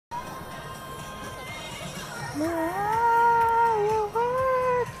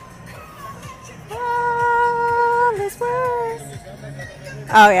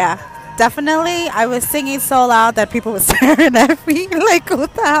Oh yeah, definitely. I was singing so loud that people were staring at me like,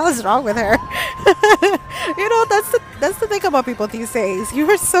 "What the hell is wrong with her?" That's the thing about people these days. You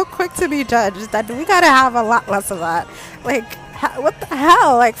are so quick to be judged that we gotta have a lot less of that. Like, what the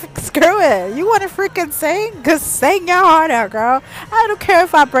hell? Like, screw it. You want to freaking sing? Cause sing your heart out, girl. I don't care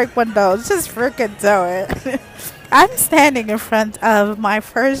if I break windows. Just freaking do it. I'm standing in front of my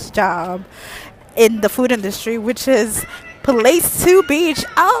first job in the food industry, which is Place to Beach.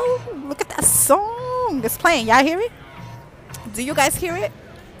 Oh, look at that song. It's playing. Y'all hear it? Do you guys hear it?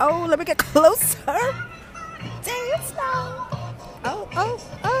 Oh, let me get closer. Dance now. Oh, oh,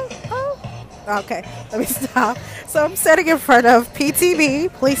 oh, oh. Okay, let me stop. So I'm sitting in front of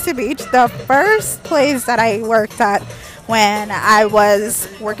PTB, Place to Beach, the first place that I worked at when I was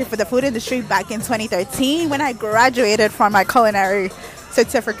working for the food industry back in 2013 when I graduated from my culinary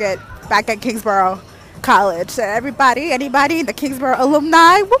certificate back at Kingsborough College. So anybody in the Kingsborough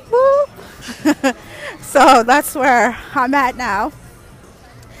alumni? Whoop, whoop. So that's where I'm at now.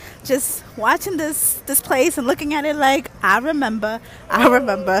 Just watching this place and looking at it like I remember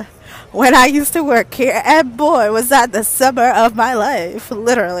when I used to work here, and boy was that the summer of my life.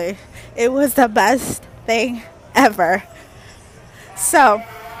 Literally, it was the best thing ever. So,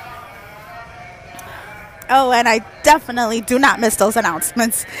 oh, and I definitely do not miss those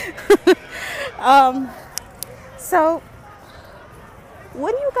announcements. So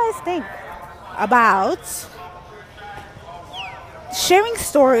what do you guys think about sharing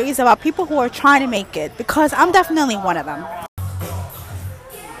stories about people who are trying to make it? Because I'm definitely one of them.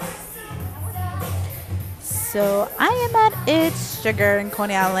 So I am at It's Sugar in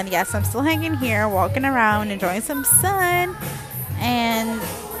Coney Island. Yes, I'm still hanging here, walking around, enjoying some sun, and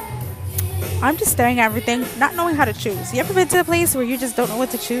I'm just staring at everything, not knowing how to choose. You ever been to a place where you just don't know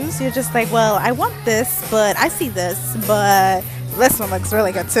what to choose? You're just like, well, I want this, but I see this, but this one looks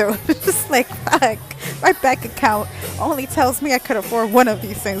really good too. Just like, fuck, my bank account only tells me I could afford one of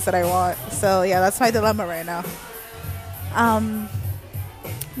these things that I want. So yeah, that's my dilemma right now.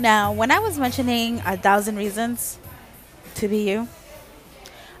 Now, when I was mentioning 1,000 reasons to be you,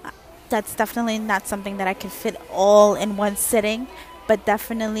 that's definitely not something that I can fit all in one sitting. But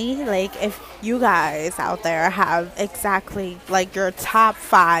definitely, like, if you guys out there have exactly like your top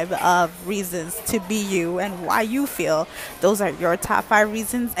 5 of reasons to be you and why you feel those are your top 5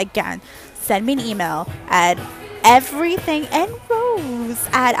 reasons, again, send me an email at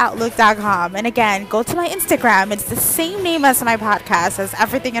everythinginrose@outlook.com. And again, go to my Instagram. It's the same name as my podcast, as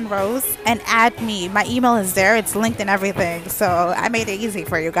Everything in Rose, and add me. My email is there. It's linked and everything. So I made it easy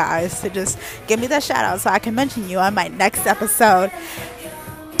for you guys to just give me that shout out so I can mention you on my next episode.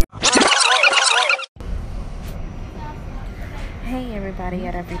 Hey everybody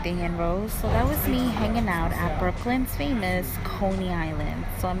at Everything in Rose. So that was me hanging out at Brooklyn's famous Coney Island.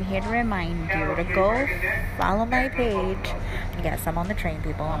 So I'm here to remind you to go follow my page. Yes, I'm on the train,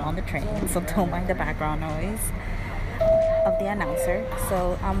 people. I'm on the train, so don't mind the background noise of the announcer.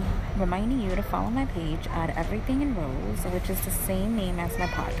 So I'm reminding you to follow my page at Everything in Rose, which is the same name as my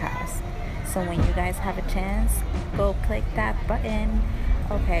podcast. So when you guys have a chance, go click that button.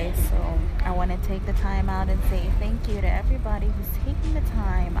 Okay, so I want to take the time out and say thank you to everybody who's taking the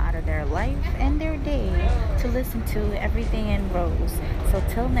time out of their life and their day to listen to Everything in Rose. So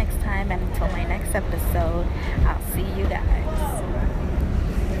till next time and until my next episode, I'll see you guys.